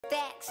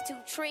Facts to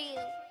trill.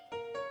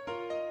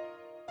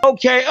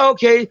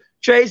 Okay.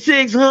 Trade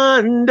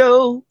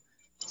 600,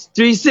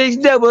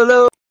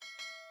 3600.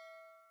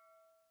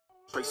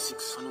 Trade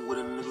 600 with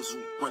a niggas who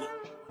run it.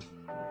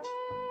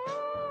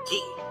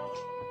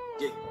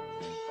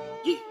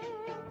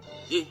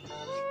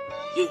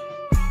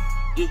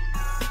 Yeah.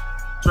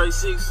 Trade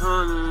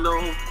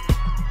 600,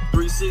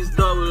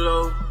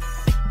 3600.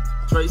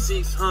 Trade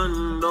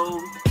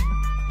 600,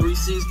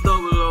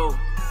 3600.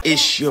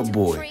 It's your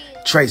boy,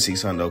 Trey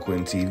 600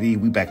 Quentin TV.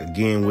 We back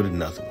again with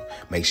another one.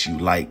 Make sure you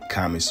like,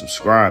 comment,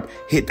 subscribe,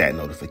 hit that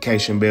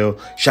notification bell.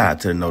 Shout out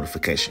to the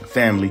notification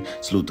family.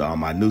 Salute to all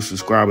my new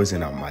subscribers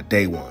and all my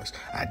day ones.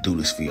 I do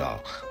this for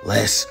y'all.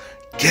 Let's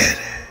get it.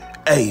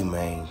 Hey,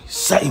 man.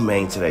 Say,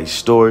 man, today's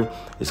story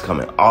is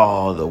coming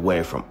all the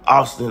way from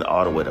Austin,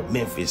 all the way to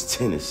Memphis,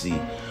 Tennessee.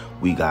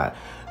 We got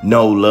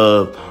No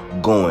Love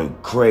going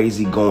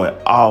crazy, going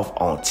off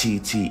on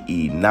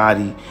TTE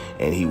Notti,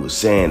 and he was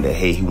saying that,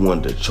 hey, he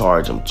wanted to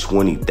charge him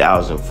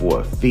 $20,000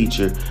 for a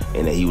feature,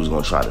 and that he was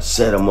gonna try to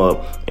set him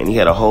up, and he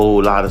had a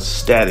whole lot of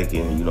static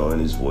in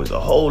his voice, a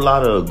whole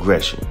lot of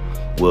aggression.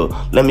 Well,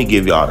 let me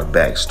give y'all the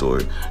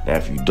backstory. Now,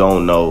 if you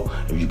don't know,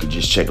 if you could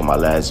just check out my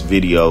last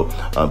video,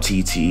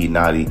 TTE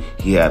Notti,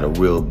 he had a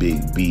real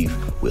big beef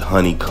with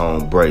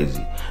Honeycomb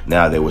Brazy.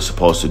 Now, they were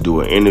supposed to do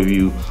an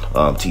interview.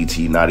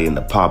 TTE Notti and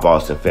the Pop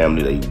Austin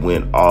family, they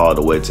went all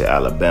the way to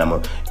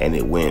Alabama, and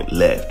it went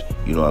left.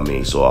 You know what I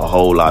mean? So a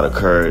whole lot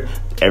occurred.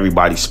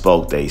 Everybody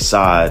spoke their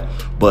side,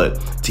 but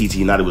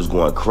TTE Notti was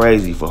going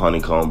crazy for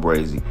Honeycomb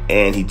Brazy,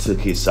 and he took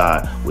his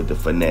side with the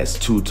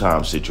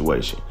FINESSE2TYMES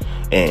situation.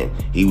 And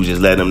he was just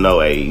letting them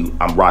know, hey,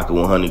 I'm rocking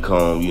with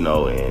Honeycomb,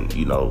 and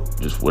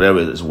just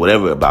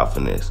whatever about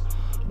Finesse.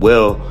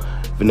 Well,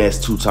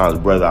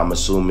 FINESSE2TYMES brother, I'm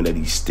assuming that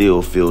he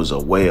still feels a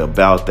way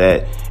about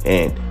that,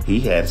 and he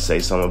had to say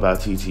something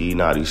about TTE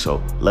Notti.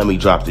 So let me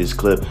drop this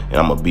clip, and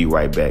I'm gonna be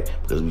right back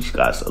because we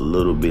got a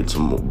little bit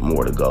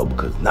more to go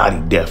because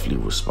Notti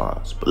definitely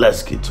responds. But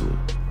let's get to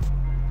it.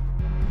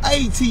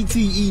 Hey,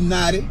 TTE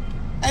Notti,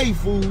 hey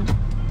fool,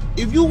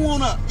 if you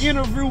wanna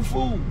interview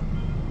fool,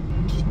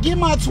 get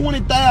my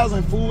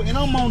 20,000 fool, and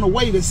I'm on the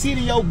way to sit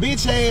in your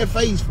bitch ass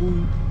face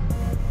fool.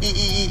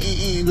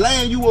 And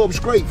laying you up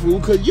straight, fool,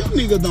 cause you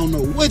niggas don't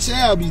know what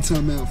y'all be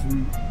talking about,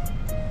 fool.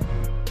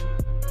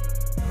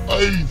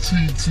 Hey,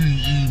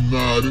 TTE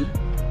Notti,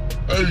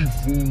 hey,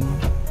 fool,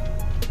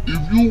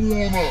 if you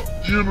wanna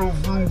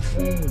interview,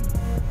 fool,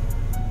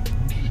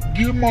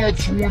 get my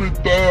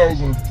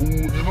 20,000, fool,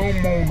 and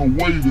I'm on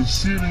the way to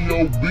sit in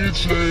your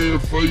bitch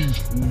ass face,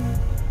 fool,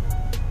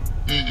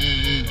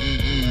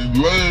 and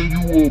laying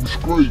you up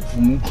straight,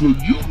 fool, cause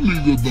you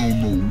niggas don't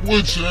know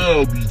what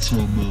y'all be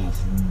talking about,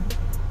 fool.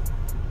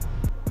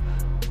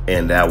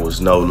 And that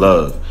was No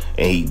Love,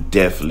 and he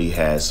definitely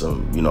had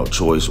some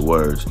choice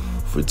words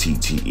for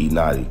TTE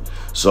Notti.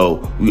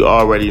 So we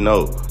already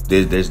know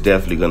there's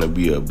definitely gonna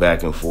be a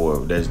back and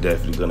forth. There's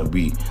definitely gonna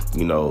be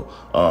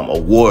a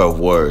war of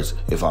words,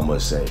 if I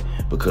must say,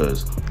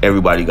 because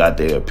everybody got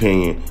their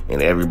opinion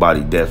and everybody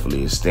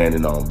definitely is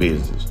standing on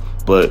business.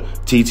 But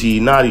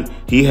TTE Notti,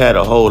 he had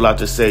a whole lot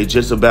to say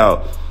just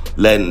about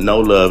letting No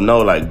Love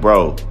know, like,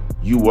 bro,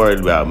 you worried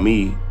about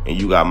me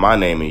and you got my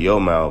name in your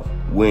mouth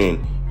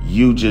when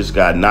you just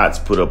got knots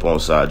put up on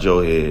side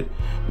your head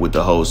with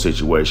the whole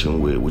situation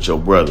with your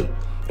brother.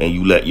 And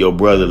you let your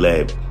brother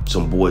let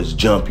some boys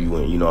jump you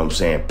and,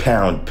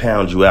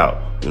 pound you out.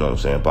 You know what I'm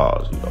saying?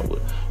 Pause.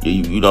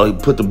 He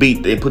put the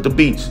beat, they put the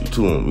beats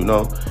to him,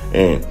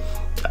 And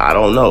I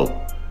don't know.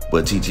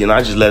 But TT and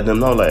I just let them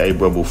know, like, hey,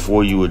 bro,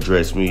 before you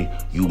address me,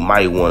 you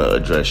might want to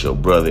address your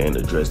brother and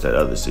address that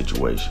other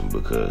situation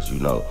because, you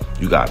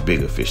got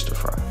bigger fish to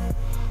fry.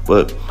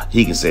 But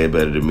he can say it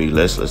better than me.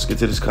 Let's get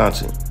to this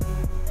content.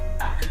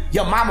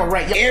 Your mama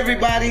right.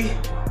 Everybody.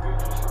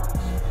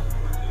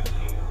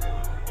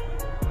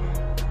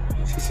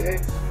 She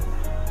said.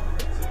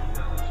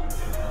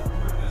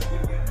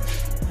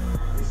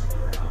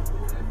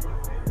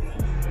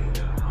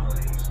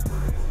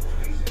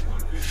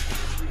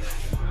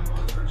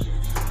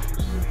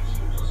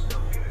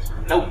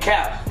 No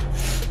cap.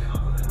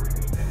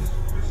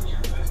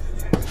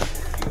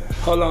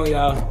 Hold on,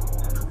 y'all.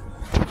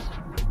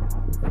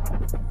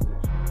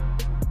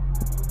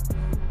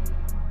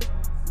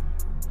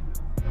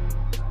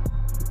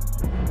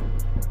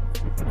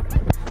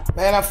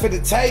 Man, I'm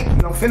finna take you.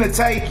 I'm finna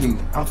take you.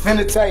 I'm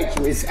finna take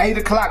you. It's 8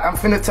 o'clock. I'm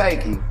finna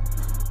take you.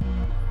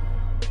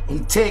 He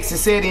texted and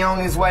said he on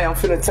his way. I'm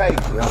finna take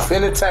you. I'm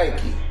finna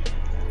take you.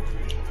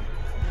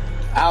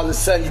 All of a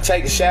sudden you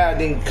take a shower,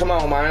 then come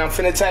on, man. I'm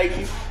finna take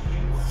you.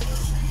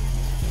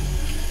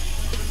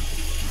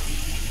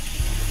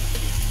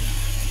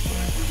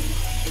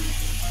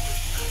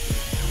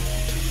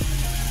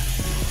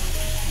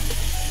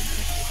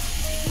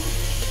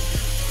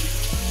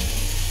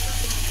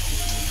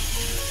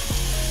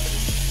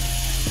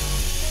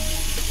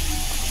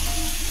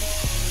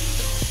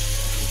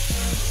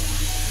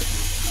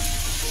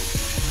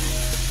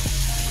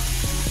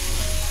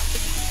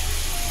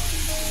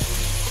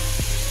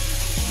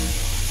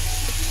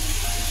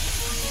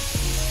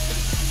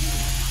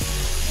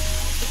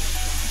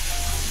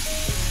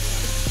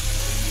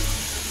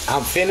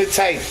 I'm finna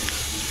take it.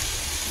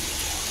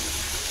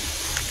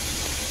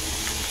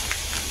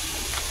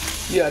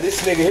 Yeah,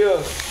 this nigga here.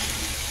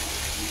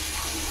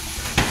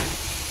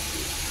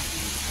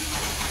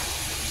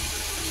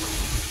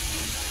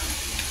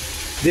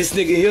 This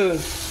nigga here.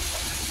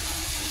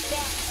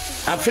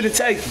 I'm finna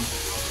take it.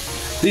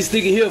 This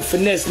nigga here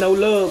finesse no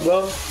love,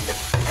 bro.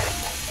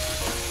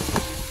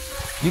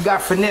 You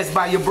got finessed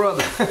by your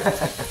brother.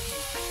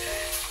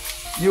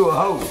 You a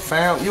hoe,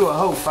 fam. You a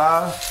hoe,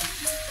 fam.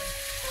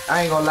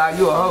 I ain't gonna lie,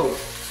 you a hoe.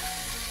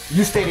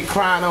 You steady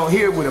crying on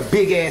here with a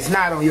big ass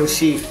knot on your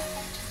shit.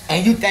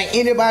 And you think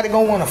anybody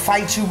gonna wanna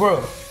fight you,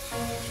 bro?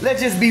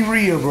 Let's just be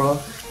real, bro.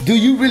 Do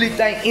you really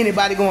think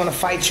anybody gonna wanna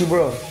fight you,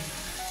 bro?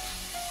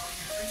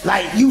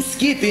 Like, you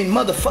skipping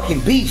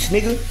motherfucking beefs,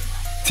 nigga.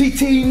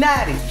 TT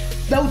Notti.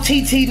 No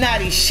TT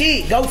Notti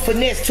shit. Go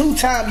finesse 2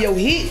 times your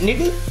hit,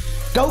 nigga.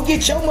 Go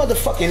get your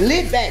motherfucking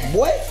lid back,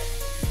 boy.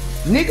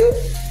 Nigga,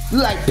 you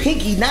like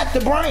Pinky, not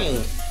the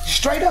brain.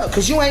 Straight up,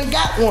 cause you ain't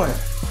got one.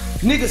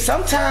 Nigga,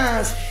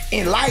 sometimes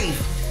in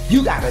life,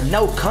 you gotta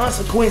know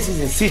consequences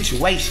and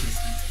situations.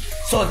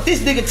 So if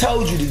this nigga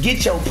told you to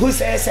get your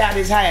pussy ass out of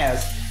his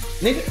house,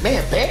 nigga,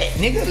 man, bad,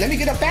 nigga, let me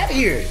get up out of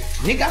here.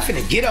 Nigga, I'm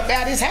finna get up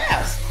out of his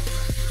house.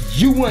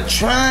 You weren't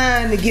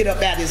trying to get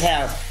up out of his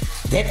house.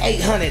 That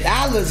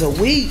 $800 a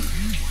week,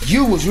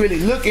 you was really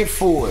looking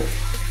for it.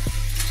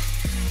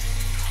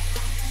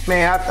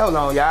 Man, hold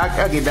on, y'all.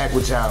 I'll get back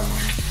with y'all,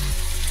 man.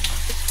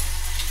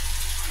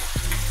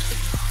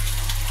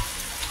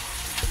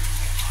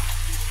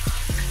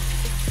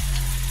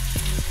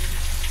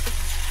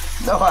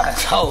 No, I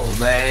told,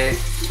 man.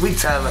 We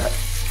talking about.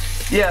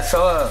 Yeah,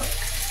 so,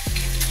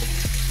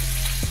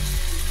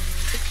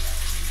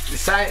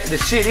 the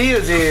shit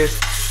is,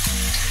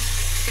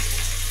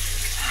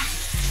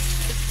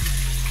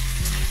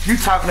 you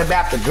talking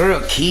about the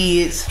girl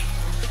kids.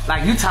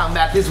 Like, you talking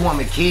about this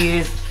woman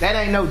kids. That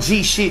ain't no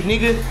G shit,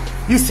 nigga.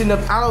 You sitting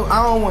up, I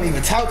don't want to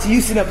even talk to you.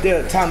 You sitting up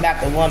there talking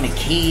about the woman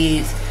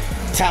kids.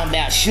 Talking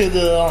about sugar,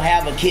 don't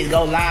have a kid,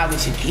 go live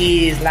with your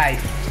kids. Like,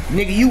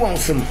 nigga, you want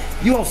some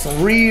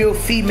real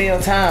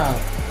female time.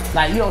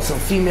 Like, you want some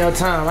female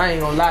time. I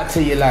ain't gonna lie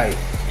to you, like.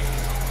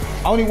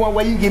 Only one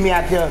way you get me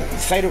out there,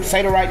 say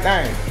the right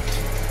thing.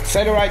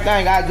 Say the right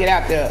thing, I'll get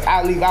out there.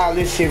 I'll leave all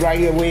this shit right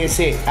here where it's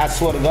at. I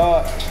swear to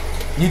God.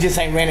 You just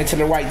ain't ran into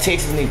the right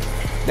Texas nigga.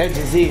 That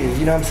just is,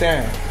 you know what I'm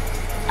saying?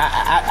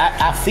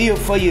 I feel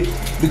for you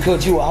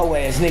because you a hoe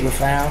ass nigga,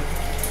 fam.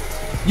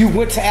 You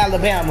went to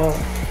Alabama,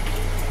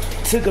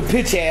 took a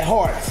picture at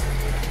Hart's,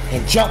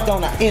 and jumped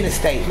on the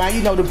interstate. Man,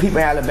 you know the people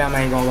in Alabama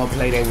ain't gonna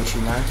play that with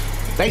you, man.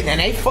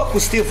 They fuck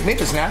with stiff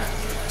niggas now.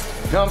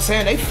 You know what I'm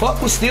saying? They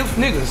fuck with stiff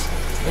niggas.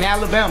 In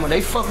Alabama,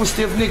 they fuck with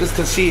stiff niggas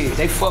cause shit,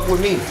 they fuck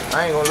with me.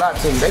 I ain't gonna lie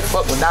to you, they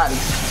fuck with Notti.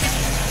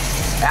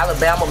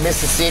 Alabama,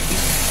 Mississippi,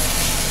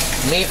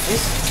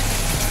 Memphis.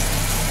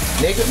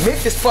 Nigga,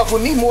 Memphis fuck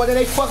with me more than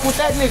they fuck with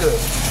that nigga.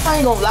 I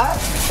ain't gonna lie.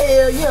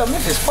 Hell yeah,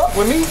 Memphis fuck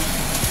with me.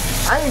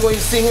 I ain't gonna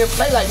even sit here and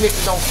play like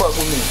Memphis don't fuck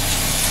with me.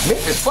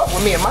 Memphis fuck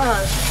with me in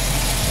mine.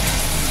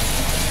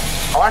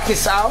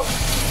 Arkansas.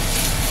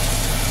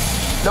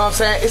 Know what I'm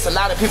saying? It's a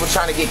lot of people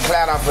trying to get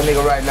clout off a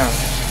nigga right now.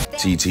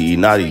 TTE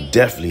Notti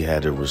definitely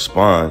had to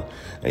respond.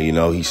 And, you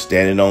know, he's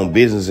standing on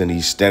business and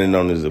he's standing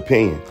on his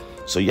opinion.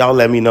 So y'all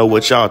let me know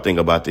what y'all think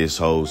about this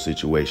whole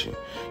situation.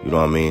 You know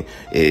what I mean?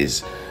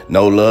 Is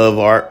No Love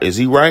art, is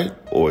he right?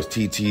 Or is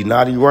TTE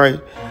Notti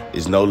right?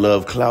 Is No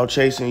Love clout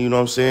chasing? You know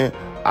what I'm saying?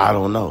 I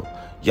don't know.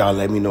 Y'all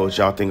let me know what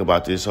y'all think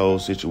about this whole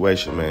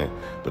situation, man.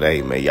 But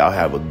hey, man, y'all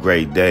have a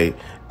great day.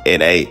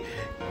 And hey,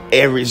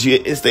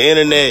 it's the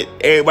internet.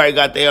 Everybody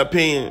got their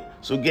opinion.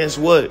 So guess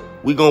what?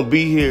 We gonna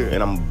be here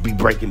and I'm gonna be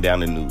breaking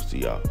down the news to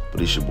y'all.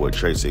 But it's your boy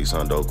Trey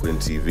 600 Quinn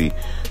TV.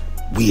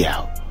 We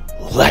out.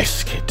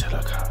 Let's get to the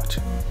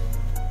content.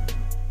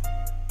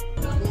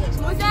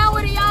 What's down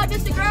with it, y'all?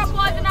 This the girl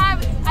Poison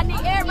Ivy. I need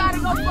everybody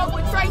to go fuck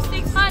with Trey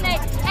 600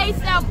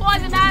 ASAP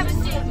Poison Ivy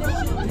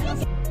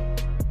shit.